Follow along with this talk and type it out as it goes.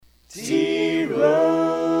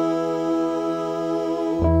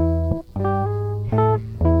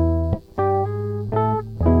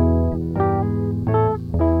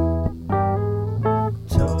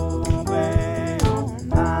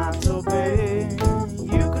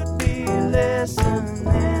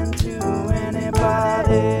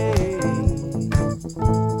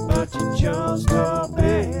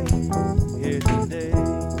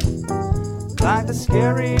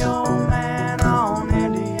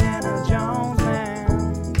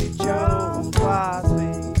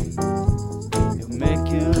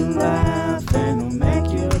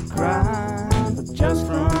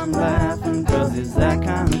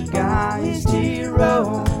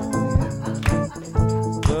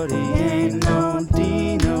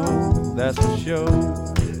that's for sure.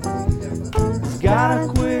 He's got a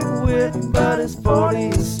quick wit, but his 40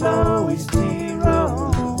 is slow. He's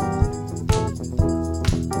T-Row.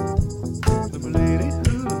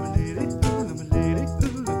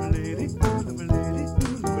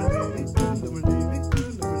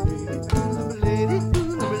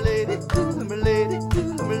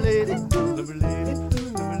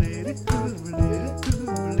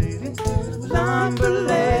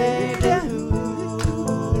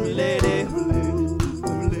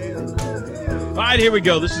 All right, here we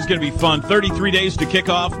go. This is going to be fun. 33 days to kick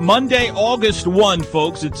off. Monday, August 1,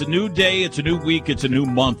 folks. It's a new day. It's a new week. It's a new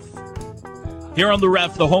month. Here on The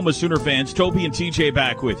Ref, the home of Sooner fans, Toby and TJ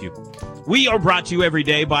back with you. We are brought to you every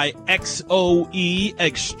day by XOE,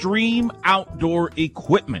 Extreme Outdoor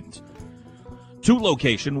Equipment. 2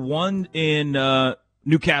 locations, one in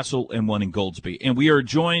Newcastle and one in Goldsby. And we are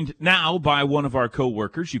joined now by one of our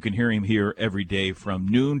co-workers. You can hear him here every day from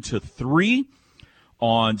noon to 3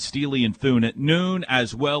 on Steely and Thune at noon,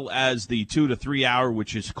 as well as the 2 to 3 hour,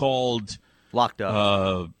 which is called Locked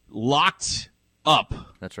Up. Locked Up.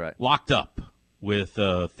 That's right. Locked Up with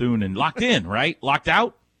Thune and Locked In, right? Locked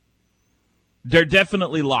Out? They're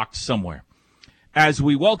definitely locked somewhere. As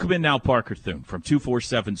we welcome in now Parker Thune from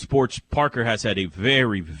 247 Sports. Parker has had a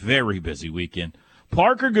very, very busy weekend.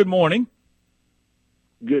 Parker, good morning.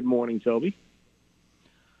 Good morning, Toby.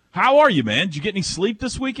 How are you, man? Did you get any sleep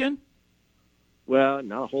this weekend? Well,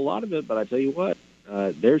 not a whole lot of it, but I tell you what,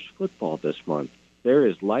 there's football this month. There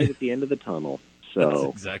is light at the end of the tunnel. So that's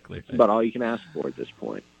exactly right. That's about all you can ask for at this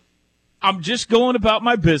point. I'm just going about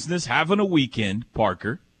my business, having a weekend,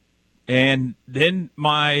 Parker, and then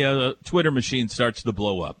my Twitter machine starts to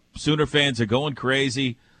blow up. Sooner fans are going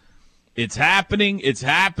crazy. It's happening. It's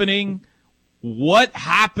happening. What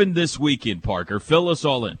happened this weekend, Parker? Fill us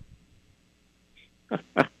all in.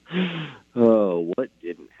 Oh, what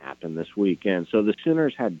didn't happen this weekend? So the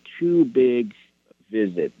Sooners had 2 big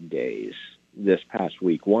visit days this past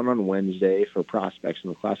week. One on Wednesday for prospects in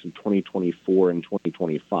the class of 2024 and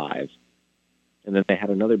 2025. And then they had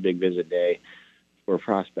another big visit day for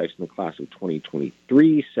prospects in the class of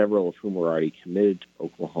 2023, several of whom were already committed to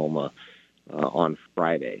Oklahoma on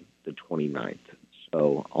Friday, the 29th.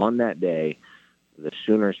 So on that day, the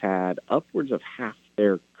Sooners had upwards of half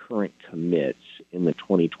their current commits in the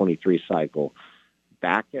 2023 cycle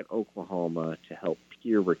back at Oklahoma to help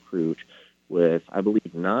peer recruit with, I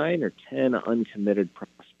believe, 9 or 10 uncommitted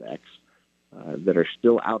prospects that are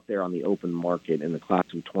still out there on the open market in the class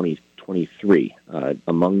of 2023.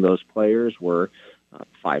 Among those players were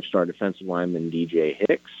 5-star defensive lineman DJ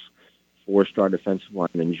Hicks, 4-star defensive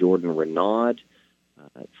lineman Jordan Renaud,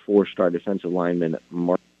 4-star defensive lineman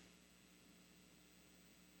Mark.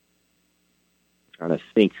 Trying to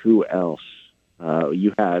think who else.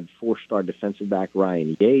 You had 4-star defensive back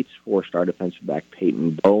Ryan Yates, 4-star defensive back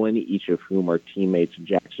Peyton Bowen, each of whom are teammates of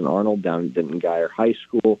Jackson Arnold down at Denton Guyer High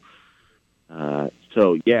School.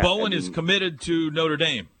 Bowen is committed to Notre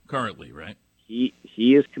Dame currently, right? He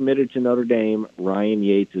is committed to Notre Dame. Ryan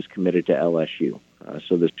Yates is committed to LSU.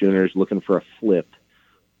 So the Sooners looking for a flip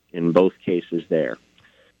in both cases there.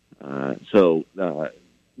 The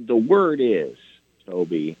word is,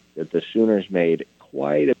 Toby, that the Sooners made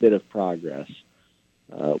quite a bit of progress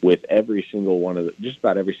with just about every single one of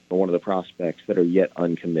the prospects that are yet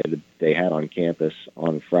uncommitted they had on campus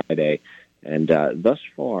on Friday. And thus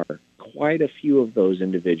far, quite a few of those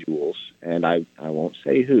individuals, and I won't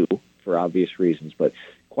say who for obvious reasons, but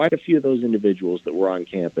quite a few of those individuals that were on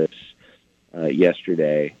campus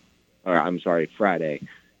Friday,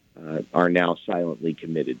 are now silently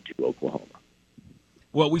committed to Oklahoma.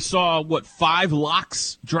 Well, we saw, 5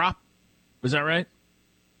 locks drop? Is that right?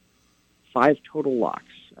 5 total locks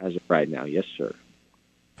as of right now. Yes, sir.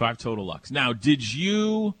 5 total locks. Now, did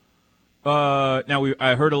you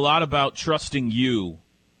I heard a lot about trusting you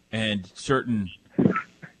and certain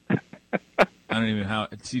I don't even know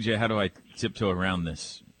CJ, how do I tiptoe around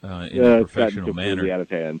this in a professional manner? Completely out of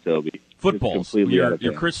hand, Toby. Footballs.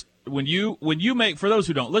 When you make, for those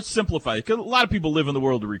who don't, let's simplify it, because a lot of people live in the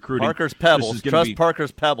world of recruiting. Parker's Pebbles. Trust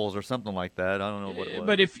Parker's Pebbles or something like that. I don't know what it was.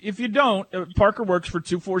 But if you don't, Parker works for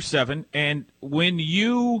 247, and when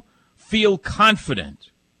you feel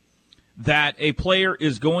confident that a player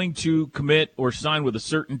is going to commit or sign with a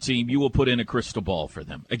certain team, you will put in a crystal ball for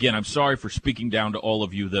them. Again, I'm sorry for speaking down to all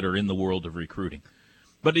of you that are in the world of recruiting.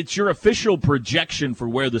 But it's your official projection for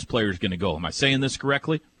where this player is going to go. Am I saying this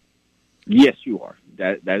correctly? Yes, you are.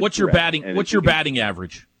 That is what's correct. Your batting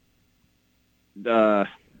average? Thus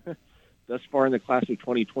far in the class of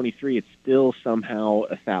 2023, it's still somehow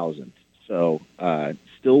 1,000. So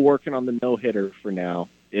still working on the no-hitter for now.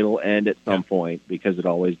 It'll end at some point because it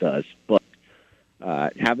always does. But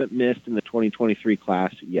Haven't missed in the 2023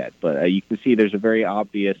 class yet, but you can see there's a very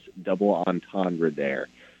obvious double entendre there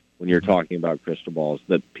when you're talking about crystal balls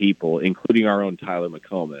that people, including our own Tyler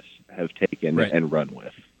McComas, have taken and run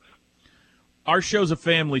with. Our show's a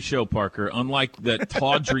family show, Parker, unlike that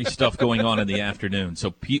tawdry stuff going on in the afternoon.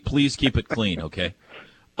 So please keep it clean, okay?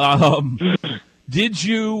 Did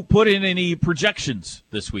you put in any projections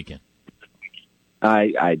this weekend?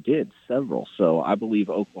 I did, several. So I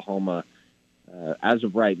believe Oklahoma, as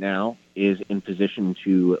of right now, is in position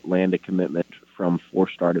to land a commitment from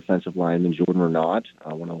four-star defensive lineman Jordan Renaud,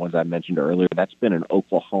 one of the ones I mentioned earlier. That's been an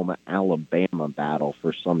Oklahoma-Alabama battle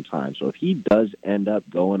for some time. So if he does end up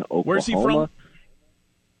going Oklahoma... Where's he from?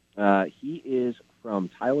 He is from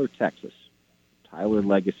Tyler, Texas. Tyler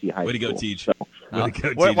Legacy High School. Way to go, Teach. So, Way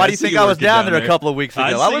to go, why Teach. do you think I was down there a couple of weeks ago?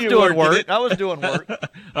 I was doing work. I was doing work. All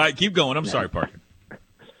right, keep going. I'm sorry, Parker.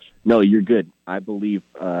 No, you're good. I believe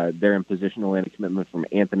they're in position to land a commitment from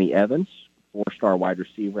Anthony Evans, four-star wide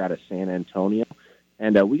receiver out of San Antonio.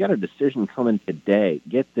 And we got a decision coming today.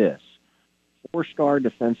 Get this. Four-star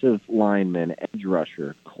defensive lineman, edge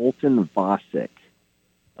rusher, Colton Vosick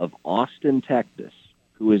of Austin, Texas,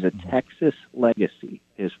 who is a Texas legacy.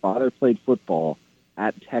 His father played football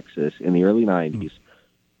at Texas in the early 90s.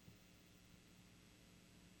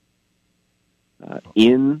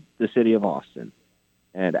 In the city of Austin.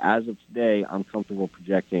 And as of today, I'm comfortable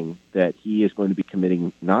projecting that he is going to be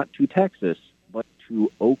committing not to Texas, but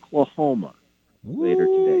to Oklahoma later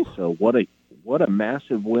today. So what a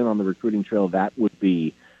massive win on the recruiting trail that would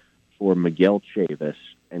be for Miguel Chavis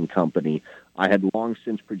and company. I had long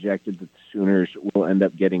since projected that the Sooners will end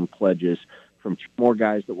up getting pledges from two more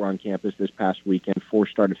guys that were on campus this past weekend,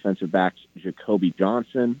 four-star defensive backs Jacoby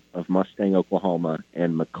Johnson of Mustang, Oklahoma,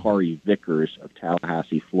 and Makari Vickers of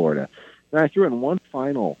Tallahassee, Florida. Then I threw in one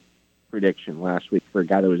final prediction last week for a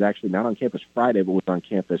guy that was actually not on campus Friday, but was on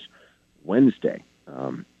campus Wednesday.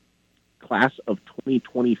 Class of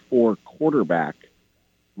 2024 quarterback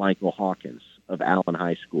Michael Hawkins of Allen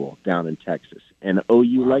High School down in Texas. And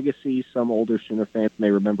OU legacy, some older Sooner fans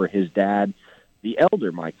may remember his dad, the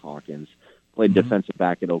elder Mike Hawkins, played defensive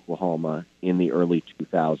back at Oklahoma in the early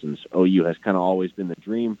 2000s. OU has kind of always been the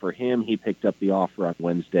dream for him. He picked up the offer on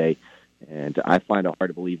Wednesday. And I find it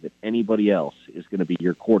hard to believe that anybody else is going to be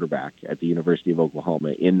your quarterback at the University of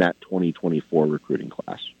Oklahoma in that 2024 recruiting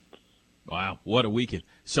class. Wow, what a weekend.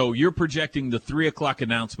 So you're projecting the 3 o'clock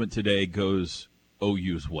announcement today goes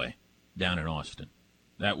OU's way down in Austin.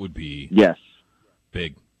 That would be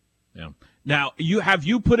big. Yeah. Now, have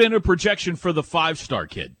you put in a projection for the 5-star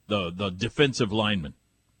kid, the defensive lineman?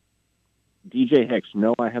 DJ Hicks,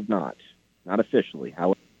 no, I have not. Not officially.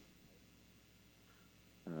 However,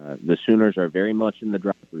 the Sooners are very much in the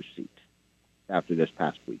driver's seat after this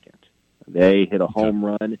past weekend. They hit a home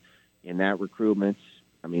run in that recruitment.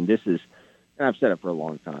 I mean, this is, and I've said it for a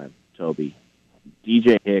long time, Toby,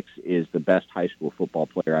 DJ Hicks is the best high school football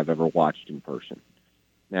player I've ever watched in person.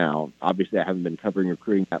 Now, obviously, I haven't been covering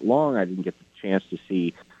recruiting that long. I didn't get the chance to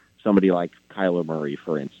see somebody like Kyler Murray,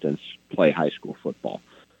 for instance, play high school football.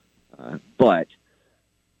 But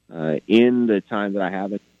in the time that I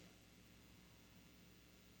haven't,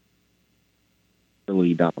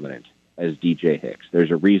 really dominant as DJ Hicks.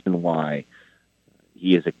 There's a reason why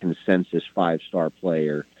he is a consensus 5-star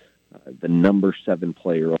player, the number 7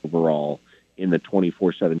 player overall in the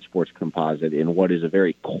 24/7 Sports Composite in what is a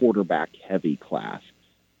very quarterback-heavy class.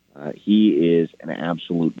 He is an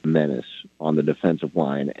absolute menace on the defensive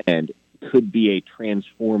line and could be a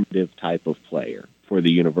transformative type of player for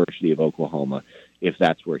the University of Oklahoma if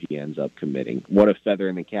that's where he ends up committing. What a feather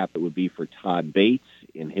in the cap it would be for Todd Bates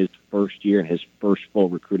in his first year, in his first full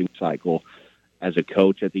recruiting cycle as a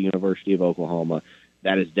coach at the University of Oklahoma.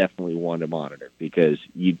 That is definitely one to monitor because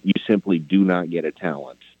you simply do not get a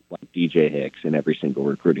talent like DJ Hicks in every single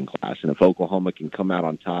recruiting class. And if Oklahoma can come out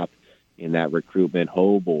on top in that recruitment,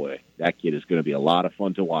 oh boy, that kid is going to be a lot of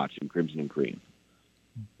fun to watch in Crimson and Cream.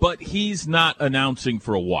 But he's not announcing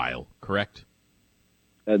for a while, correct?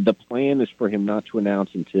 The plan is for him not to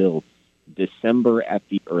announce until December at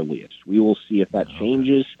the earliest. We will see if that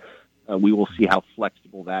changes. We will see how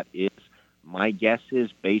flexible that is. My guess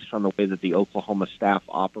is, based on the way that the Oklahoma staff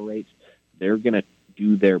operates, they're going to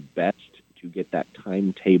do their best to get that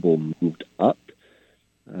timetable moved up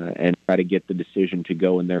and try to get the decision to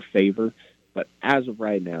go in their favor. But as of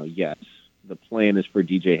right now, yes, the plan is for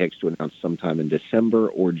DJ Hicks to announce sometime in December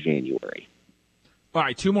or January. All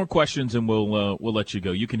right, 2 more questions, and we'll let you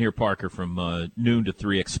go. You can hear Parker from noon to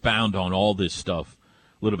 3 expound on all this stuff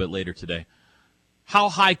a little bit later today. How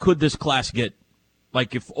high could this class get?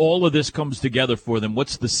 Like, if all of this comes together for them,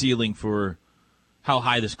 what's the ceiling for how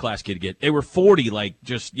high this class could get. They were 40 like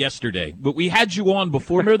just yesterday. But we had you on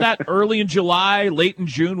before. Remember that early in July, late in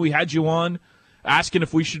June, we had you on asking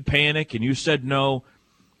if we should panic, and you said no.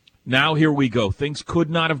 Now here we go. Things could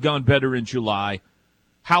not have gone better in July.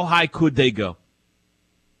 How high could they go?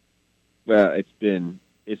 Well, it's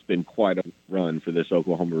been quite a run for this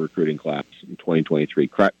Oklahoma recruiting class in 2023.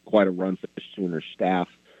 Quite a run for the Sooners staff.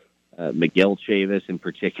 Miguel Chavis in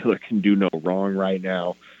particular can do no wrong right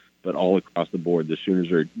now. But all across the board, the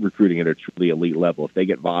Sooners are recruiting at a truly elite level. If they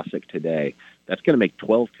get Vosick today, that's going to make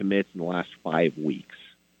 12 commits in the last 5 weeks,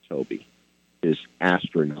 Toby. Is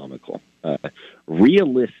astronomical.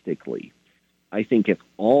 Realistically, I think if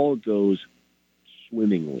all goes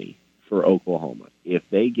swimmingly for Oklahoma, if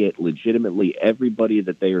they get legitimately everybody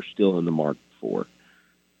that they are still in the market for,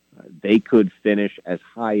 they could finish as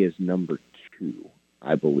high as number 2,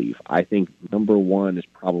 I believe. I think number 1 is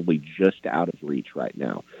probably just out of reach right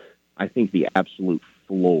now. I think the absolute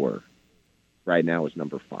floor right now is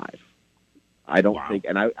number 5. I don't think,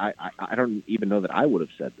 and I don't even know that I would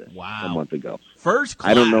have said this a month ago. First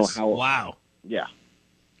class. I don't know how. Wow. Yeah.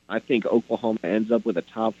 I think Oklahoma ends up with a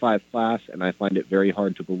top 5 class, and I find it very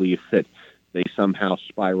hard to believe that they somehow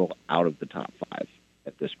spiral out of the top 5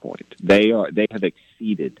 at this point. They have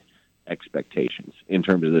exceeded expectations in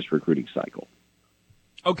terms of this recruiting cycle.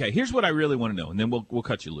 Okay, here's what I really want to know, and then we'll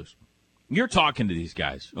cut you loose. You're talking to these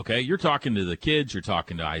guys, okay? You're talking to the kids. You're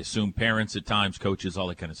talking to, I assume, parents at times, coaches, all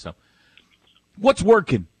that kind of stuff. What's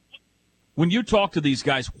working? When you talk to these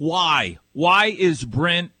guys, why? Why is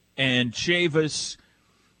Brent and Chavis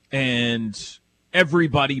and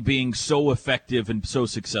everybody being so effective and so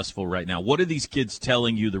successful right now? What are these kids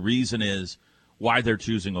telling you the reason is why they're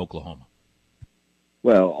choosing Oklahoma?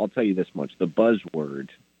 Well, I'll tell you this much. The buzzword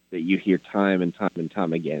that you hear time and time and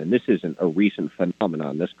time again, and this isn't a recent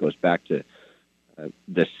phenomenon. This goes back to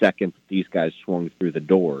the second these guys swung through the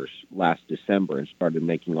doors last December and started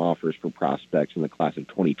making offers for prospects in the class of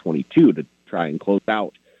 2022 to try and close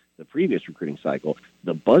out the previous recruiting cycle.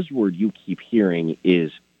 The buzzword you keep hearing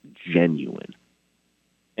is genuine.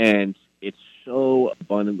 And it's so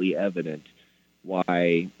abundantly evident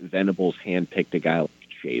why Venables handpicked a guy like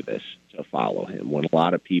Chavis to follow him, when a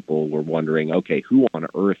lot of people were wondering, okay, who on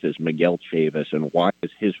earth is Miguel Chavis, and why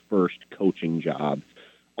is his first coaching job,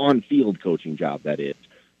 on-field coaching job, that is,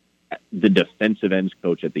 the defensive ends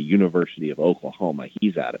coach at the University of Oklahoma?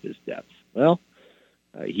 He's out of his depth. Well,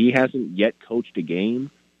 he hasn't yet coached a game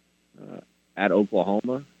at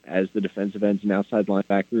Oklahoma as the defensive ends and outside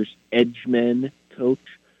linebackers edgemen coach,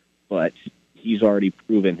 but he's already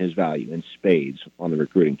proven his value in spades on the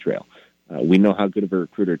recruiting trail. We know how good of a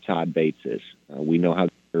recruiter Todd Bates is. We know how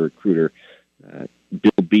good of a recruiter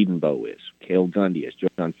Bill Biedenbow is, Cale Gundy is,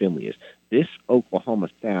 John Finley is. This Oklahoma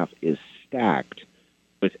staff is stacked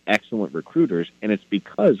with excellent recruiters, and it's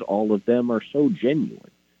because all of them are so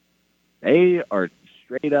genuine. They are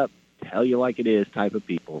straight up, tell you like it is type of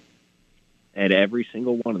people, and every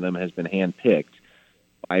single one of them has been handpicked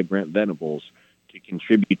by Brent Venables to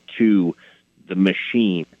contribute to the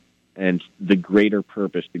machine and the greater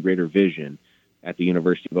purpose, the greater vision at the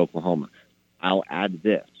University of Oklahoma. I'll add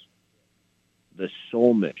this. The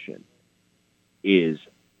soul mission is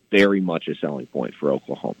very much a selling point for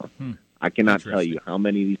Oklahoma. I cannot tell you how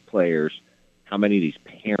many of these players, how many of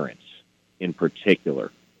these parents in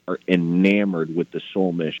particular are enamored with the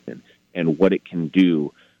soul mission and what it can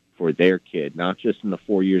do for their kid, not just in the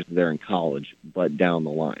 4 years that they're in college, but down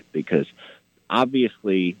the line. Because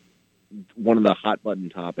obviously, one of the hot button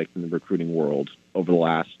topics in the recruiting world over the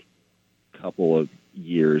last couple of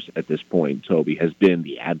years at this point, Toby, has been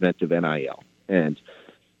the advent of NIL. And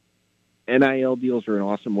NIL deals are an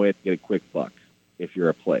awesome way to get a quick buck if you're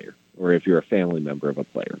a player or if you're a family member of a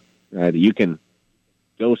player. Right? You can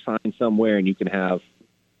go sign somewhere and you can have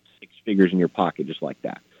 6 figures in your pocket just like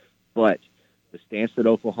that. But the stance that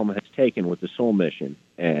Oklahoma has taken with the soul mission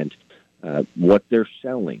and what they're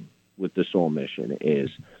selling with the soul mission is,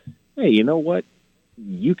 hey, you know what?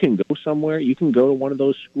 You can go somewhere. You can go to one of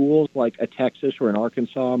those schools like a Texas or an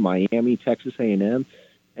Arkansas, Miami, Texas A&M,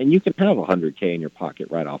 and you can have $100K in your pocket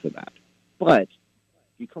right off of that. But if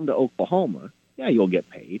you come to Oklahoma, yeah, you'll get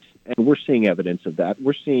paid. And we're seeing evidence of that.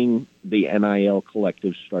 We're seeing the NIL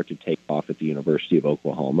collective start to take off at the University of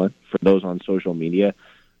Oklahoma. For those on social media,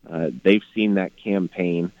 they've seen that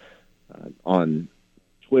campaign on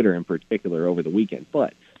Twitter in particular over the weekend.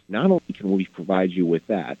 But not only can we provide you with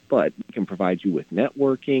that, but we can provide you with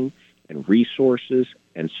networking and resources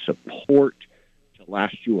and support to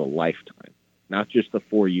last you a lifetime, not just the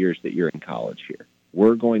 4 years that you're in college here.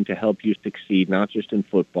 We're going to help you succeed not just in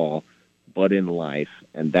football, but in life,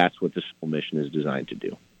 and that's what the Soul Mission is designed to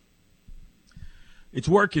do. It's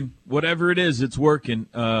working. Whatever it is, it's working.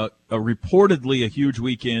 Reportedly a huge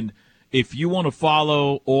weekend. If you want to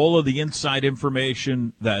follow all of the inside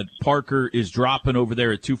information that Parker is dropping over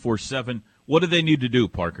there at 247, what do they need to do,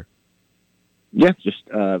 Parker? Yeah, just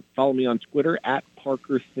follow me on Twitter at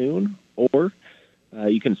Parker Thune, or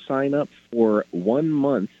you can sign up for 1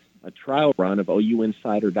 month, a trial run of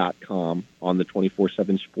OUinsider.com on the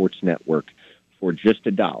 24/7 Sports Network for just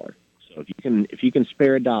 $1. So if you can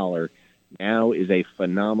spare $1, now is a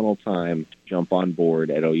phenomenal time to jump on board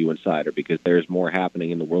at OU Insider, because there's more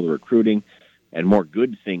happening in the world of recruiting and more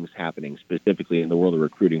good things happening specifically in the world of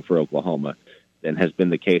recruiting for Oklahoma than has been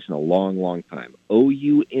the case in a long, long time.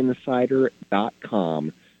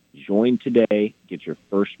 OUinsider.com. Join today. Get your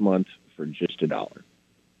first month for just $1.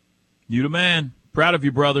 You the man. Proud of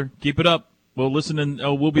you, brother. Keep it up. We'll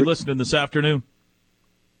be listening this afternoon.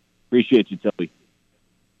 Appreciate you, Toby.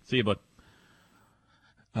 See you, bud.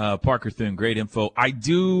 Parker Thune, great info. I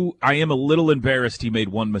am a little embarrassed he made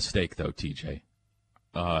one mistake, though, TJ.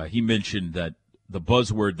 He mentioned that the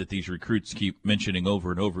buzzword that these recruits keep mentioning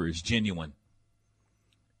over and over is genuine.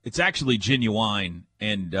 It's actually genuine,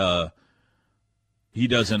 and he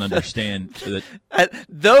doesn't understand that.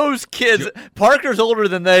 Those kids, Parker's older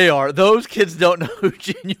than they are. Those kids don't know who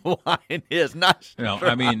Genuine is.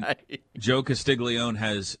 I mean, Joe Castiglione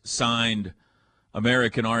has signed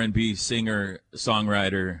American R&B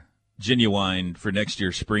singer-songwriter Genuine for next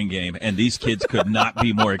year's spring game, and these kids could not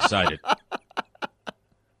be more excited.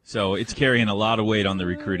 So it's carrying a lot of weight on the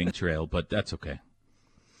recruiting trail, but that's okay.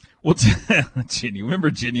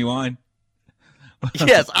 Remember Genuine?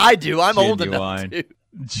 Yes, I do. I'm old enough to.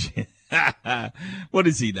 What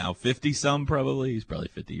is he now, 50-some probably? He's probably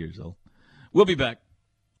 50 years old. We'll be back.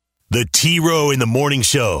 The T-Row in the Morning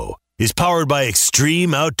Show is powered by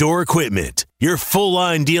Extreme Outdoor Equipment, your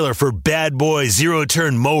full-line dealer for bad boy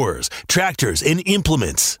zero-turn mowers, tractors, and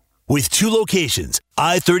implements. With 2 locations,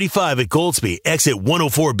 I-35 at Goldsby, exit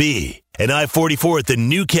 104B, and I-44 at the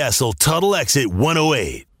Newcastle Tuttle, exit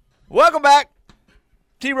 108. Welcome back.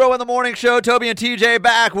 T-Row in the Morning Show. Toby and TJ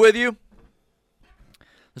back with you.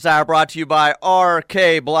 This hour brought to you by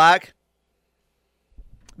RK Black.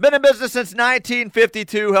 Been in business since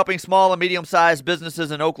 1952, helping small and medium-sized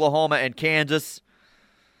businesses in Oklahoma and Kansas.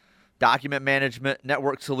 Document management,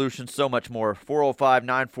 network solutions, so much more.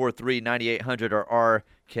 405-943-9800 or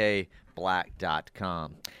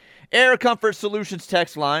rkblack.com. Air Comfort Solutions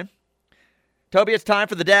text line. Toby, it's time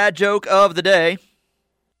for the dad joke of the day.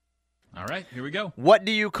 All right, here we go. What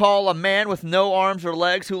do you call a man with no arms or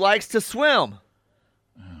legs who likes to swim?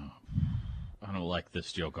 Oh, I don't like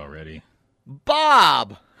this joke already.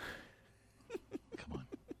 Bob. Come on.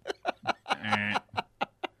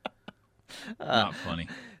 Not funny.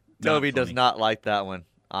 Toby does not like that one.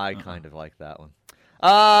 I kind of like that one.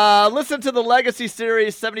 Listen to the Legacy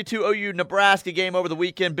Series 72 OU Nebraska game over the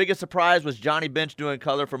weekend. Biggest surprise was Johnny Bench doing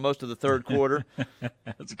color for most of the third quarter.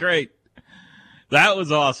 That's great. That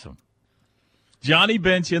was awesome. Johnny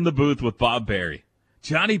Bench in the booth with Bob Berry.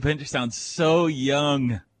 Johnny Bench sounds so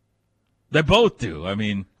young. They both do. I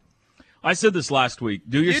mean, I said this last week.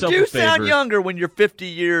 Do yourself a favor. You do sound younger when you're 50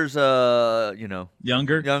 years, Younger?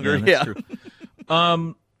 Younger, yeah. True.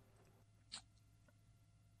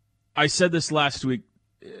 I said this last week.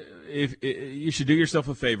 If you should do yourself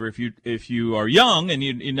a favor if you are young and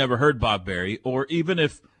you never heard Bob Berry, or even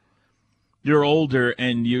if you're older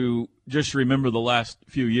and you just remember the last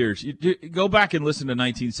few years, you go back and listen to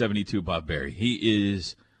 1972 Bob Berry. He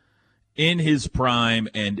is in his prime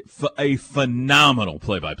and a phenomenal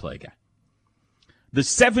play-by-play guy. The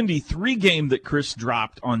 73 game that Chris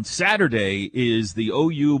dropped on Saturday is the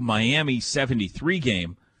OU Miami 73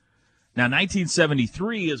 game. Now,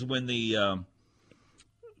 1973 is when the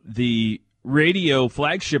radio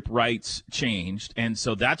flagship rights changed, and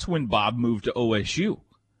so that's when Bob moved to OSU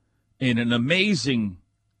in an amazing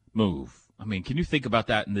move. I mean, can you think about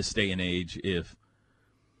that in this day and age if,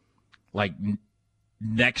 like,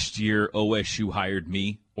 next year OSU hired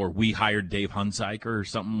me or we hired Dave Hunziker or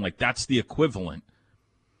something? Like, that's the equivalent.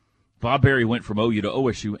 Bob Berry went from OU to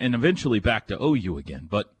OSU and eventually back to OU again.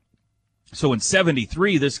 But so in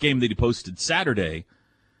 73, this game that he posted Saturday,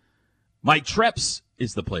 Mike Treps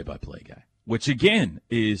is the play-by-play guy, which again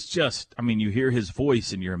is just, I mean, you hear his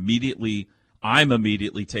voice and I'm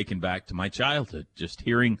immediately taken back to my childhood, just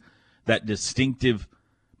hearing that distinctive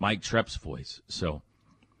Mike Treps voice. So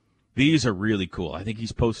these are really cool. I think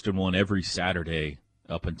he's posting one every Saturday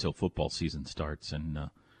up until football season starts. And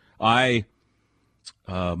I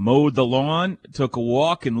mowed the lawn, took a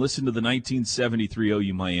walk, and listened to the 1973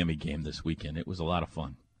 OU Miami game this weekend. It was a lot of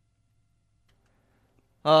fun.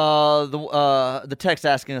 The text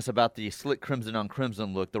asking us about the slick crimson on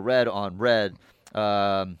crimson look, the red on red.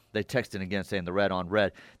 They texted again saying the red on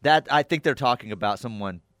red. That I think they're talking about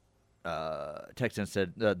someone texted and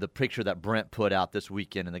said the picture that Brent put out this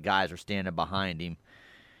weekend, and the guys are standing behind him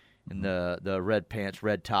in the red pants,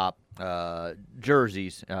 red top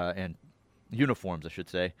jerseys and uniforms, I should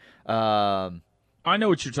say. I know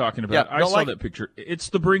what you're talking about. Yeah, I saw that picture. It's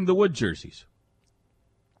the Bring the Wood jerseys.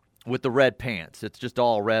 With the red pants. It's just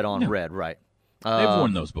all red on red, right. They've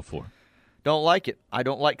worn those before. Don't like it. I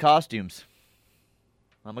don't like costumes.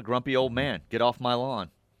 I'm a grumpy old man. Get off my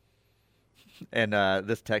lawn. And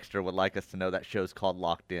this texter would like us to know that show's called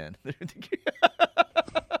Locked In.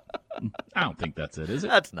 I don't think that's it, is it?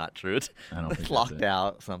 That's not true. It's think Locked that's it.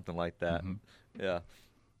 Out, something like that. Mm-hmm. Yeah.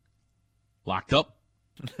 Locked up?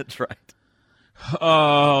 That's right.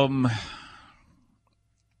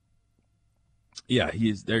 Yeah,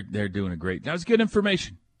 they're doing a great. That was good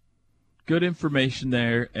information. Good information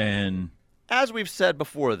there, and as we've said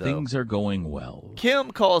before, though, things are going well.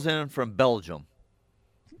 Kim calls in from Belgium.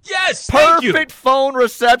 Yes, thank you. Perfect phone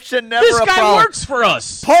reception, never This a guy problem. works for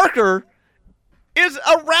us. Parker is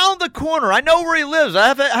around the corner. I know where he lives. I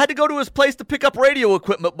had to go to his place to pick up radio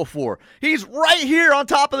equipment before. He's right here on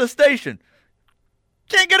top of the station.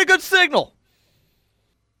 Can't get a good signal.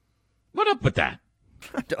 What up with that?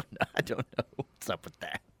 I don't know what's up with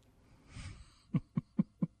that.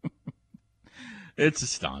 It's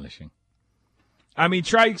astonishing. I mean,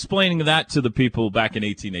 try explaining that to the people back in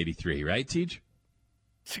 1883, right, Teach?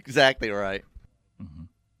 That's exactly right.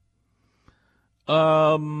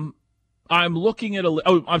 I'm looking at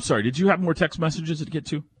I'm sorry. Did you have more text messages to get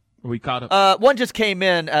to? Are we caught up? One just came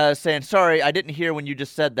in saying, sorry, I didn't hear when you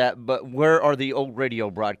just said that, but where are the old radio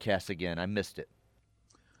broadcasts again? I missed it.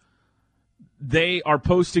 They are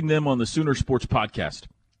posting them on the Sooner Sports Podcast.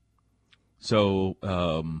 So,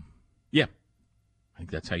 yeah. I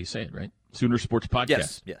think that's how you say it, right? Sooner Sports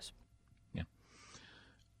Podcast. Yes. Yeah.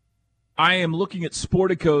 I am looking at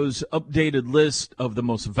Sportico's updated list of the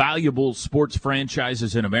most valuable sports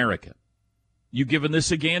franchises in America. You giving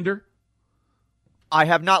this a gander? I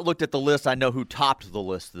have not looked at the list. I know who topped the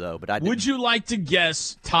list, though. But I didn't. Would you like to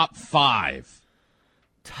guess top 5?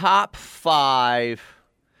 Top 5.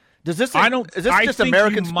 Does this? I don't. Is this I just think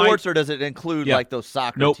American you sports, might, or does it include like those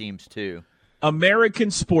soccer Nope. teams too?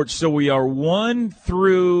 American sports. So we are 1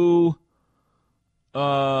 through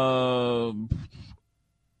 1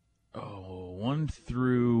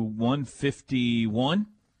 through 151.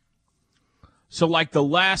 So like the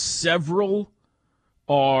last several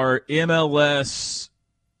are MLS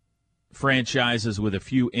franchises with a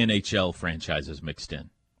few NHL franchises mixed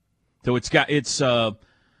in. So it's NFL,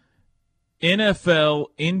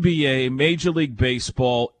 NBA, Major League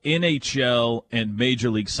Baseball, NHL, and Major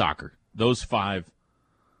League Soccer. Those 5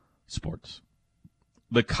 sports.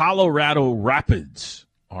 The Colorado Rapids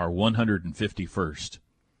are 151st.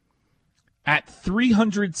 At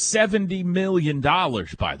 $370 million,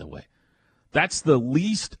 by the way. That's the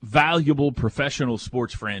least valuable professional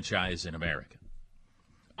sports franchise in America.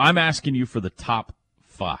 I'm asking you for the top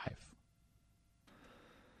 5.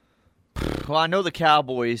 Well, I know the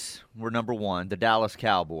Cowboys were number 1, the Dallas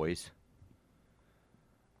Cowboys.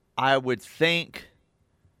 I would think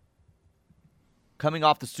coming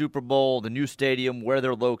off the Super Bowl, the new stadium, where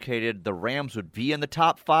they're located, the Rams would be in the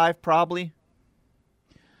top 5 probably.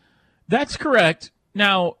 That's correct.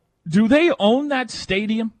 Now, do they own that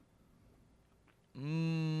stadium?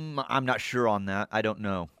 I'm not sure on that. I don't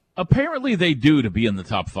know. Apparently they do to be in the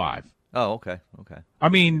top 5. Oh, okay. I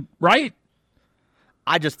mean, right?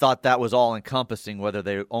 I just thought that was all encompassing, whether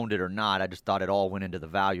they owned it or not. I just thought it all went into the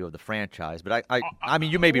value of the franchise. But I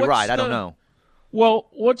mean, you may be right. I don't know. Well,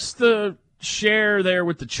 what's the share there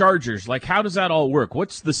with the Chargers? Like, how does that all work?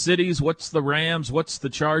 What's the cities? What's the Rams? What's the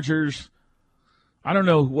Chargers? I don't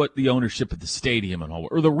know what the ownership of the stadium and all.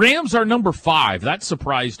 Or the Rams are number 5. That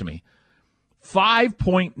surprised me.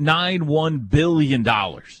 $5.91 billion.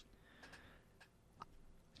 Oh,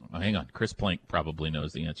 hang on. Chris Plank probably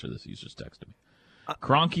knows the answer to this. He's just texted me.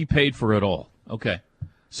 Kroenke paid for it all. Okay.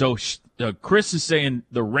 So Chris is saying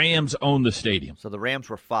the Rams own the stadium. So the Rams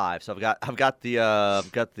were 5. So I've got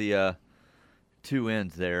the 2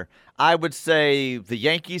 ends there. I would say the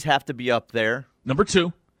Yankees have to be up there. Number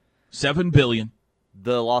 2, $7 billion.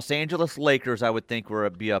 The Los Angeles Lakers, I would think,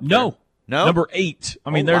 would be up there. No. No? Number 8. I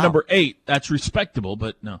mean, they're number 8. That's respectable,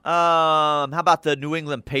 but no. How about the New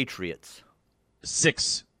England Patriots?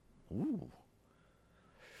 6. Ooh.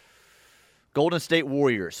 Golden State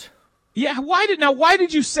Warriors. Yeah, why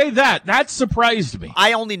did you say that? That surprised me.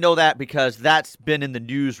 I only know that because that's been in the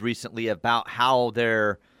news recently about how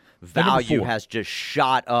they're value has just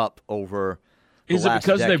shot up over the Is it last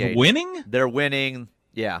because decade. they're winning? They're winning,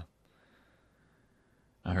 yeah.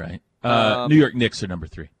 All right. New York Knicks are number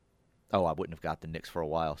 3. Oh, I wouldn't have got the Knicks for a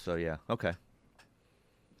while, so yeah, okay.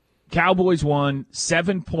 Cowboys won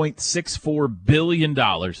 $7.64 billion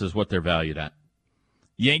is what they're valued at.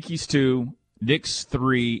 Yankees 2, Knicks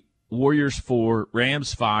 3, Warriors 4,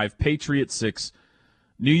 Rams 5, Patriots 6,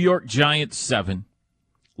 New York Giants 7,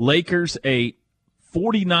 Lakers 8,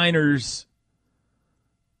 49ers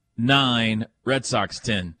 9, Red Sox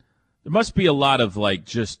 10. There must be a lot of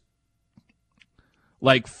just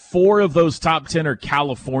 4 of those top 10 are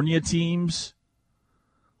California teams.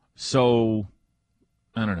 So,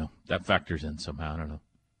 I don't know. That factors in somehow. I don't know.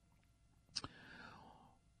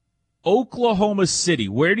 Oklahoma City,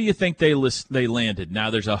 where do you think they landed? Now,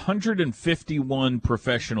 there's 151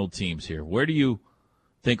 professional teams here. Where do you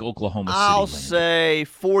think Oklahoma City I'll landed? say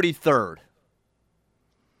 43rd.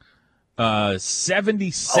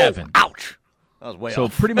 77. Oh, ouch. That was way So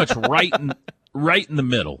off. pretty much right in the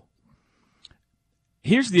middle.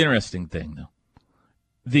 Here's the interesting thing, though.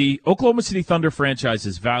 The Oklahoma City Thunder franchise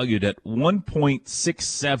is valued at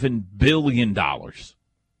 $1.67 billion.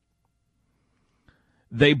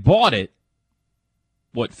 They bought it,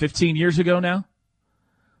 15 years ago now?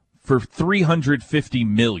 For $350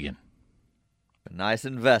 million. A nice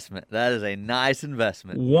investment. That is a nice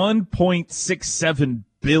investment. $1.67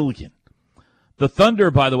 billion. The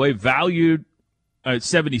Thunder, by the way, valued at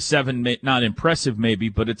 77, not impressive maybe,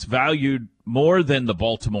 but it's valued more than the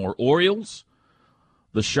Baltimore Orioles,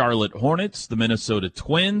 the Charlotte Hornets, the Minnesota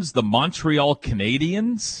Twins, the Montreal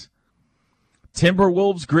Canadiens,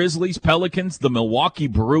 Timberwolves, Grizzlies, Pelicans, the Milwaukee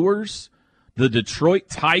Brewers, the Detroit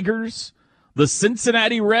Tigers, the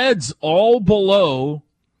Cincinnati Reds, all below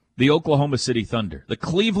the Oklahoma City Thunder. The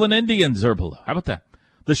Cleveland Indians are below. How about that?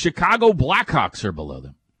 The Chicago Blackhawks are below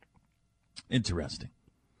them. Interesting.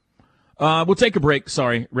 We'll take a break.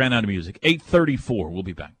 Sorry, ran out of music. 8:34. We'll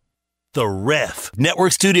be back. The Ref.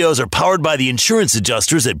 Network studios are powered by the insurance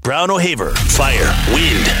adjusters at Brown O'Haver. Fire,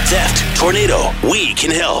 wind, theft, tornado. We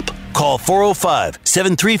can help. Call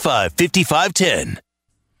 405-735-5510.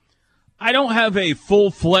 I don't have a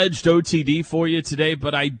full-fledged OTD for you today,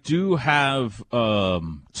 but I do have 2.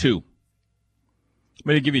 I'm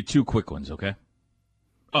going to give you 2 quick ones, okay?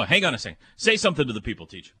 Oh, hang on a second. Say something to the people,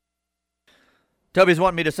 teacher. Toby's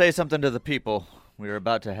wanting me to say something to the people. We are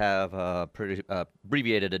about to have a pretty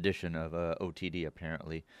abbreviated edition of OTD,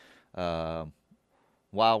 apparently. While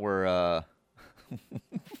we're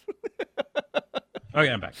Okay,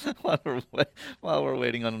 I'm back. while we're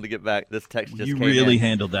waiting on him to get back, this text just You came really in.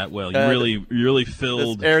 handled that well. You really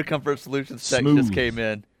filled. This Air Comfort Solutions text Smooth. just came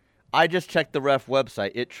in. I just checked the Ref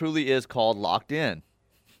website. It truly is called Locked In.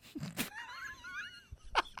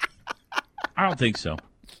 I don't think so.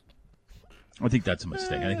 I think that's a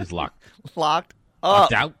mistake. I think it's locked Locked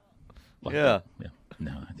up. out. Locked Yeah. out. Yeah.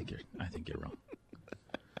 No, I think you're wrong.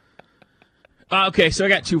 Okay, so I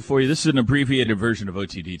got 2 for you. This is an abbreviated version of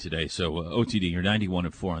OTD today. So OTD, you're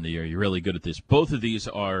 91-4 on the air. You're really good at this. Both of these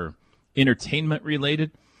are entertainment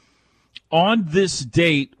related. On this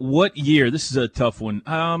date, what year? This is a tough one.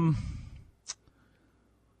 Should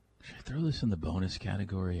I throw this in the bonus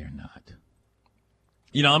category or not?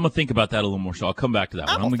 I'm going to think about that a little more, so I'll come back to that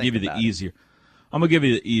one. I'm going to give you the easier. I'm going to give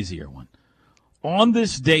you the easier one. On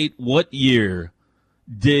this date, what year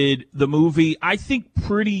did the movie, I think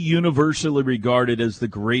pretty universally regarded as the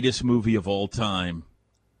greatest movie of all time,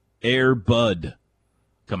 Air Bud,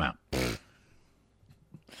 come out?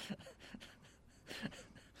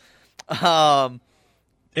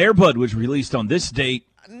 Air Bud was released on this date,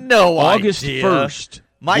 No August idea. 1st.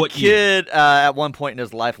 My What year? kid, at one point in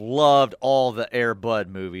his life, loved all the Air Bud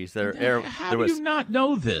movies. How do you not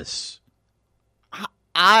know this?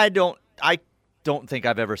 I don't think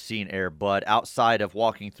I've ever seen Air Bud outside of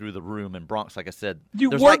walking through the room in Bronx. Like I said, You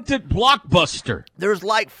there's worked at Blockbuster, there's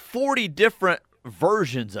like 40 different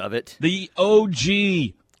versions of it. the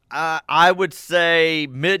OG. I would say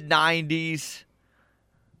mid 90s.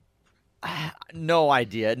 No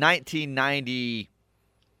idea. 1990.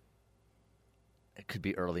 It could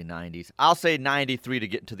be early 90s. I'll say 93 to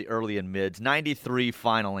get into the early and mids. 93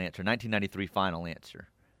 final answer. 1993 final answer.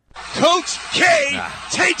 Coach K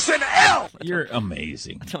takes an L. You're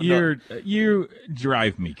amazing. don't know. You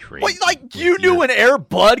drive me crazy. Wait, like with you knew your- when Air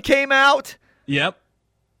Bud came out? Yep,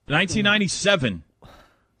 1997.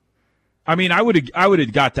 I mean, I would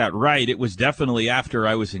have got that right. It was definitely after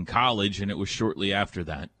I was in college, and it was shortly after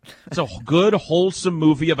that. It's a good, wholesome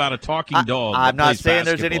movie about a talking dog. I'm that not plays saying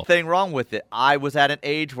there's basketball. anything wrong with it. I was at an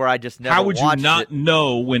age where I just never How would you watched not it.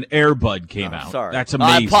 know when Air Bud came out? Sorry. That's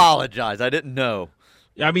amazing. I apologize. I didn't know.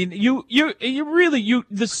 I mean,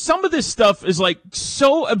 some of this stuff is like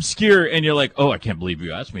so obscure, and you're like, oh, I can't believe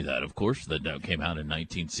you asked me that. Of course, that came out in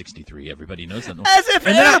 1963. Everybody knows that. As if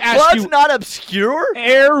Air Bud's not obscure.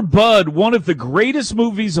 Air Bud, one of the greatest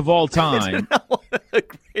movies of all time. It's not one of the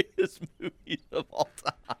greatest movies of all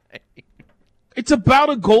time. It's about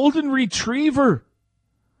a golden retriever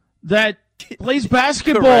that plays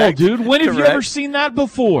basketball, Correct. dude. When have you Correct. ever seen that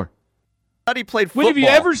before? I thought he played football. When have you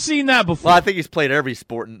ever seen that before? Well, I think he's played every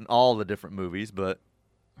sport in all the different movies, but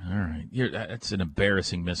All right. That's an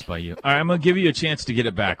embarrassing miss by you. All right, I'm going to give you a chance to get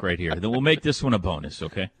it back right here. Then we'll make this one a bonus,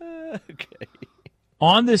 okay? okay.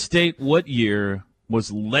 On this date, what year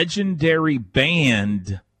was legendary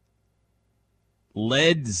band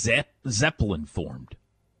Led Zeppelin formed?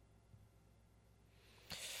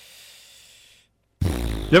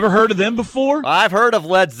 You ever heard of them before? I've heard of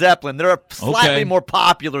Led Zeppelin. They're slightly more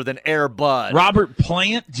popular than Air Bud. Robert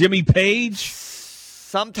Plant, Jimmy Page,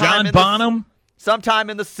 John Bonham, sometime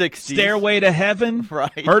in the 60s. Stairway to Heaven.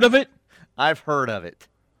 Right. Heard of it? I've heard of it.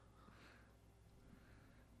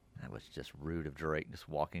 That was just rude of Drake just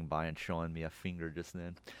walking by and showing me a finger just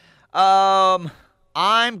then.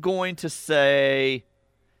 I'm going to say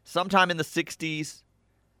sometime in the 60s.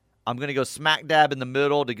 I'm going to go smack dab in the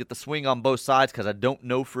middle to get the swing on both sides because I don't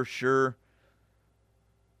know for sure.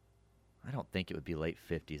 I don't think it would be late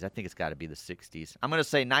 50s. I think it's got to be the 60s. I'm going to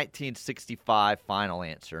say 1965, final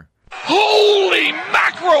answer. Holy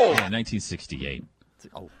mackerel! Yeah, 1968.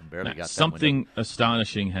 Oh, barely got that Something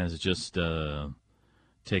astonishing has just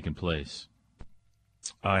taken place.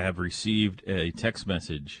 I have received a text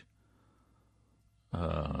message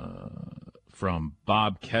from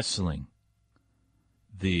Bob Kessling,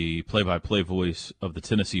 the play-by-play voice of the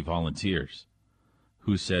Tennessee Volunteers,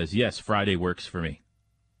 who says, yes, Friday works for me.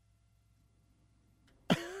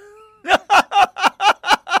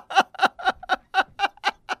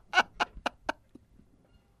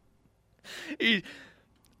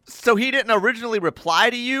 So he didn't originally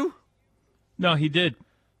reply to you? No, he did.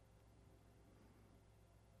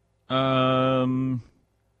 Yeah,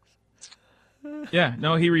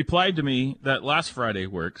 no, he replied to me that last Friday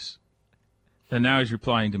works. And now he's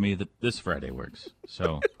replying to me that this Friday works.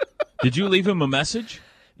 So, did you leave him a message?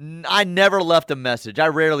 I never left a message. I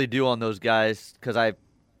rarely do on those guys because I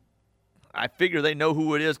figure they know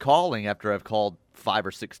who it is calling after I've called 5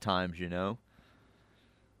 or 6 times, you know.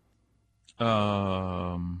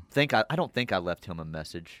 I don't think I left him a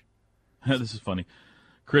message. This is funny.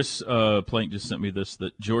 Chris Plank just sent me this,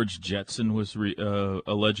 that George Jetson was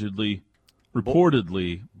reportedly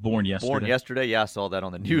born yesterday. Born yesterday? Yeah, I saw that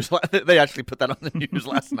on the news. They actually put that on the news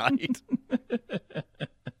last night.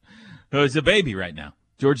 He's a baby right now.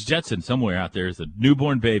 George Jetson, somewhere out there, is a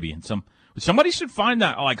newborn baby. And somebody should find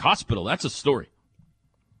that, like, hospital. That's a story.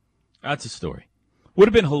 That's a story. Would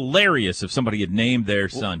have been hilarious if somebody had named their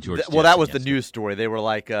son George Jetson. Well, that was yesterday. the news story. They were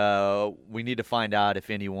like, we need to find out if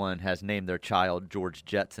anyone has named their child George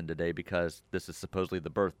Jetson today because this is supposedly the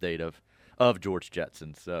birth date of George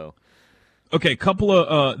Jetson. So, okay, couple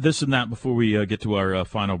of this and that before we get to our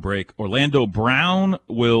final break. Orlando Brown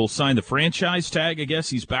will sign the franchise tag, I guess.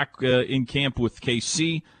 He's back in camp with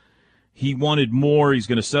KC. He wanted more. He's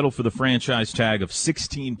going to settle for the franchise tag of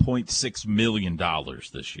 $16.6 million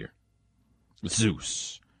this year.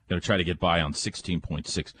 Zeus. Going to try to get by on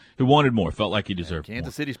 16.6. He wanted more. Felt like he deserved more.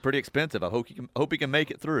 Kansas City's pretty expensive. I hope he can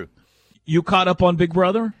make it through. You caught up on Big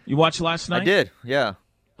Brother? You watched last night? I did, yeah.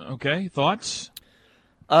 Okay, thoughts?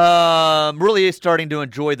 Really starting to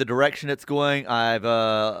enjoy the direction it's going. I've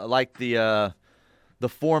liked the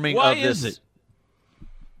forming Why of this. Is it?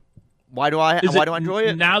 Why do I enjoy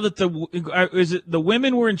it? Now that is it the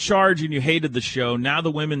women were in charge and you hated the show, now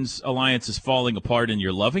the women's alliance is falling apart and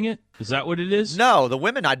you're loving it? Is that what it is? No, the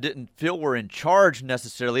women I didn't feel were in charge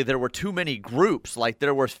necessarily. There were too many groups. Like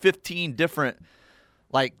there were 15 different,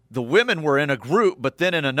 like the women were in a group, but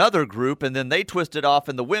then in another group, and then they twisted off,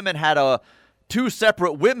 and the women had two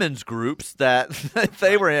separate women's groups that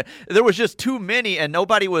they were in. There was just too many, and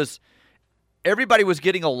everybody was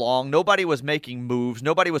getting along. Nobody was making moves.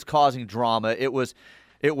 Nobody was causing drama. It was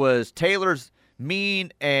Taylor's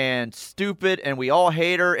mean and stupid, and we all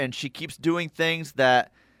hate her, and she keeps doing things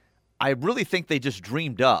that I really think they just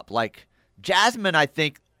dreamed up. Like Jasmine, I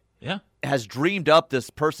think, has dreamed up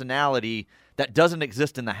this personality that doesn't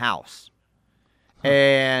exist in the house.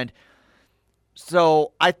 And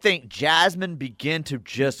so I think Jasmine began to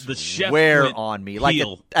just wear on me. Like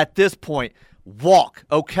at this point, walk,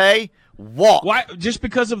 okay? Walk. Why? Just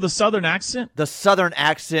because of the Southern accent? The Southern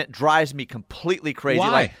accent drives me completely crazy. Why?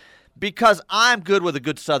 Like, because I'm good with a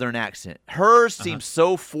good Southern accent. Hers seems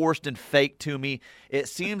so forced and fake to me. It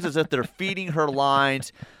seems as if they're feeding her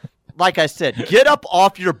lines. Like I said, get up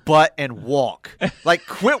off your butt and walk. Like,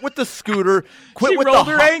 quit with the scooter. Quit with rolled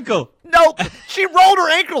her ankle. No, she rolled her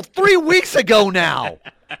ankle 3 weeks ago now.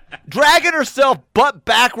 Dragging herself butt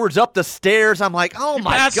backwards up the stairs. I'm like, oh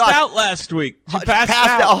my God. Passed out last week. She passed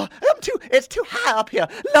out. Oh, it's too high up here.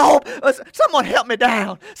 No, someone help me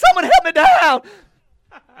down. Someone help me down.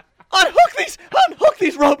 Unhook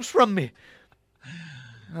these ropes from me.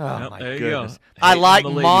 Oh, my goodness. I like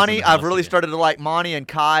Monty. I've really started to like Monty and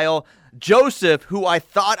Kyle. Joseph, who I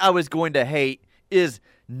thought I was going to hate, is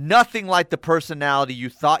nothing like the personality you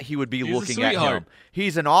thought he would be looking at him.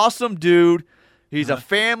 He's an awesome dude. He's a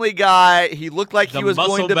family guy. He looked like he was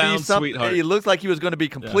going to be something. He looked like he was going to be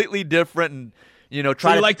completely different, and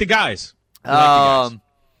try to like the guys.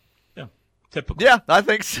 Typical. Yeah, I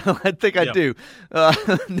think so. I think I do.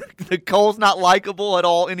 Nicole's not likable at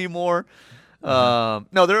all anymore. No,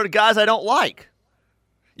 there are guys I don't like.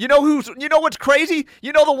 You know what's crazy?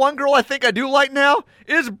 You know the one girl I think I do like now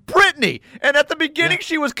is Brittany. And at the beginning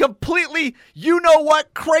she was completely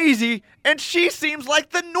crazy, and she seems like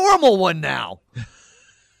the normal one now.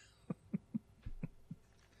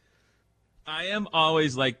 I am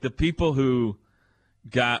always like the people who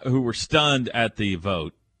were stunned at the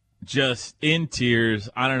vote. Just in tears.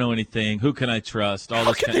 I don't know anything. Who can I trust? All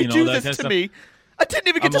How this can kind, they do this to me? I didn't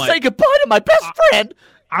even get to say goodbye to my best friend.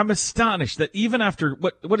 I'm astonished that even after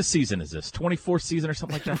what a season is this? 24th season or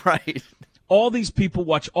something like that? Right. All these people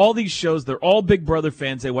watch all these shows. They're all Big Brother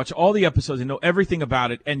fans. They watch all the episodes. They know everything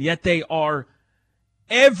about it, and yet they are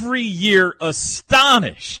every year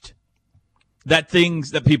astonished that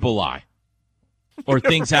people lie or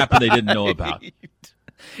things happen they didn't know about.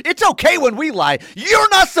 It's okay when we lie. You're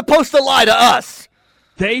not supposed to lie to us.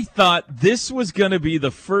 They thought this was going to be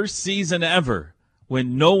the first season ever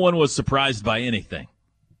when no one was surprised by anything.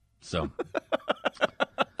 So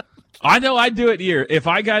I know I'd do it here. If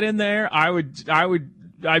I got in there,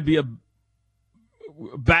 I'd be a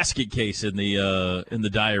basket case in the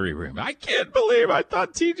diary room. I can't believe I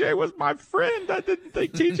thought TJ was my friend. I didn't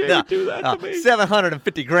think TJ would do that to me.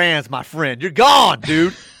 750 grand's my friend. You're gone,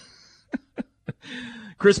 dude.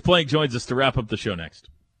 Chris Plank joins us to wrap up the show next.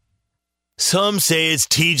 Some say it's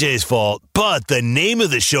TJ's fault, but the name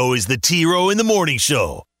of the show is the T-Row in the Morning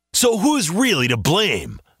Show. So who's really to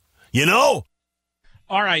blame? All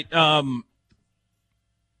right.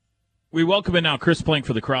 We welcome in now Chris Plank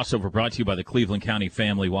for the crossover, brought to you by the Cleveland County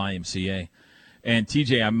Family YMCA. And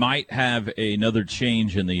TJ, I might have another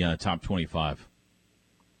change in the top 25.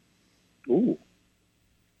 Ooh.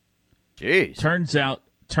 Jeez.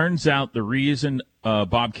 Turns out the reason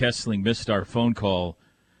Bob Kessling missed our phone call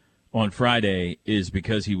on Friday is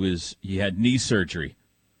because he had knee surgery.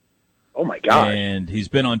 Oh my God. And he's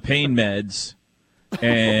been on pain meds,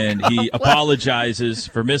 and he apologizes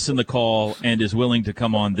for missing the call and is willing to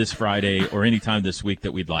come on this Friday or anytime this week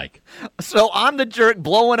that we'd like. So I'm the jerk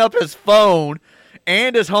blowing up his phone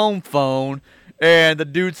and his home phone, and the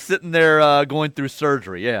dude's sitting there going through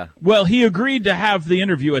surgery. Yeah. Well, he agreed to have the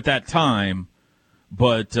interview at that time.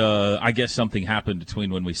 But I guess something happened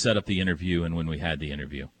between when we set up the interview and when we had the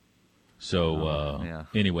interview. So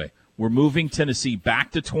anyway, we're moving Tennessee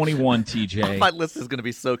back to 21, TJ. My list is going to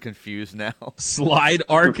be so confused now. Slide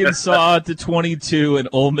Arkansas to 22 and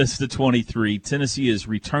Ole Miss to 23. Tennessee is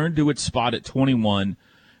returned to its spot at 21,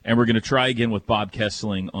 and we're going to try again with Bob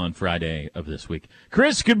Kessling on Friday of this week.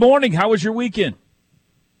 Chris, good morning. How was your weekend?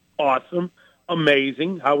 Awesome.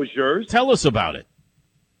 Amazing. How was yours? Tell us about it.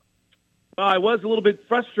 I was a little bit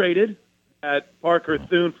frustrated at Parker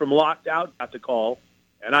Thune from Locked Out got the call,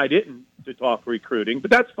 and I didn't, to talk recruiting.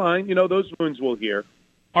 But that's fine. Those wounds will heal.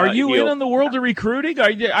 Are you in on the world of recruiting?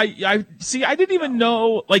 I see. I didn't even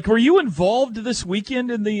know. Like, were you involved this weekend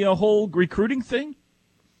in the whole recruiting thing?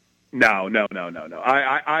 No.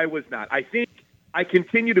 I was not. I think I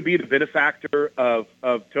continue to be the benefactor of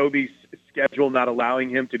Toby's schedule not allowing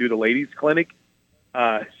him to do the ladies' clinic.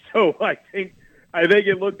 So I think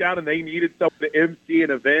it looked out and they needed someone to MC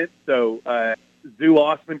an event. So Zoo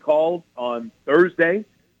Osman called on Thursday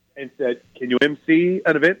and said, "Can you MC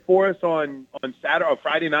an event for us on Saturday or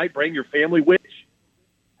Friday night? Bring your family," which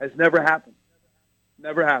has never happened.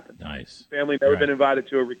 Never happened. Nice. Family never been invited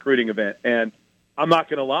to a recruiting event. And I'm not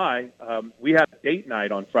going to lie, we had a date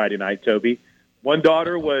night on Friday night, Toby. One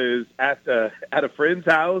daughter was at a friend's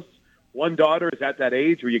house. One daughter is at that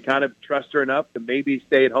age where you kind of trust her enough to maybe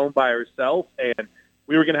stay at home by herself. And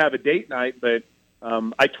we were going to have a date night, but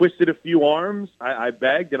I twisted a few arms. I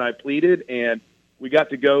begged and I pleaded, and we got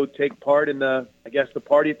to go take part in the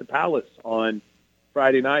party at the Palace on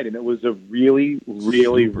Friday night, and it was a really,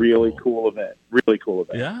 really, really cool event. Really cool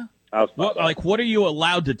event. Yeah. What are you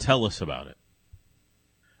allowed to tell us about it?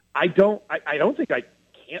 I don't think I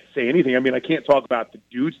can't say anything. I mean, I can't talk about the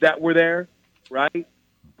dudes that were there, right?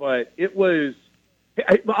 But it was.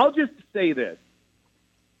 I'll just say this.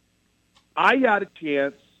 I got a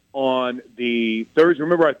chance on the Thursday.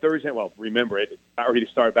 Remember our Thursday? Well, remember it. It's not ready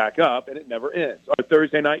to start back up, and it never ends. Our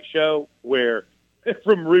Thursday night show, where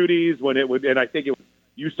from Rudy's, when it would, and I think it was,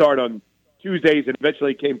 you start on Tuesdays, and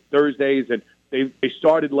eventually it came Thursdays, and they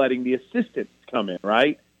started letting the assistants come in,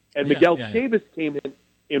 right? And Miguel Chavis came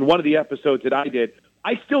in one of the episodes that I did.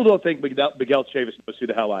 I still don't think Miguel Chavis knows who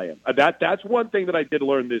the hell I am. That's one thing that I did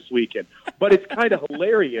learn this weekend. But it's kind of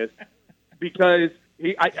hilarious because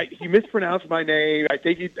he mispronounced my name. I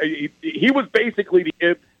think he was basically the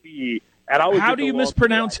MC. And I was. How do you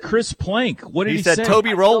mispronounce Chris Plank? What did he say? He said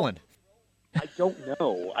Toby Rowland. I don't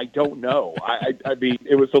know. I mean,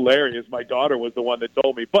 it was hilarious. My daughter was the one that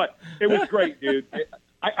told me, but it was great, dude.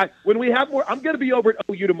 When we have more, I'm going to be over at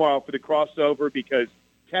OU tomorrow for the crossover because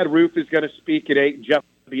Ted Roof is going to speak at 8 and Jeff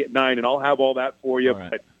will be at 9, and I'll have all that for you.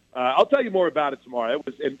 Right. But I'll tell you more about it tomorrow. It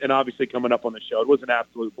was, and obviously coming up on the show, it was an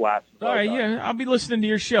absolute blast. All right, I'll be listening to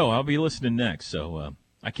your show. I'll be listening next, so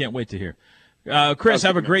I can't wait to hear. Chris,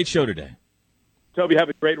 have a great show today. Toby, have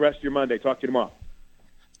a great rest of your Monday. Talk to you tomorrow.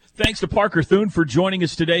 Thanks to Parker Thune for joining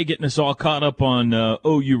us today, getting us all caught up on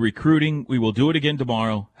OU recruiting. We will do it again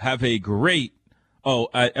tomorrow. Have a great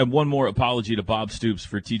and one more apology to Bob Stoops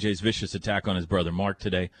for TJ's vicious attack on his brother Mark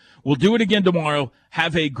today. We'll do it again tomorrow.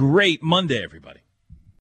 Have a great Monday, everybody.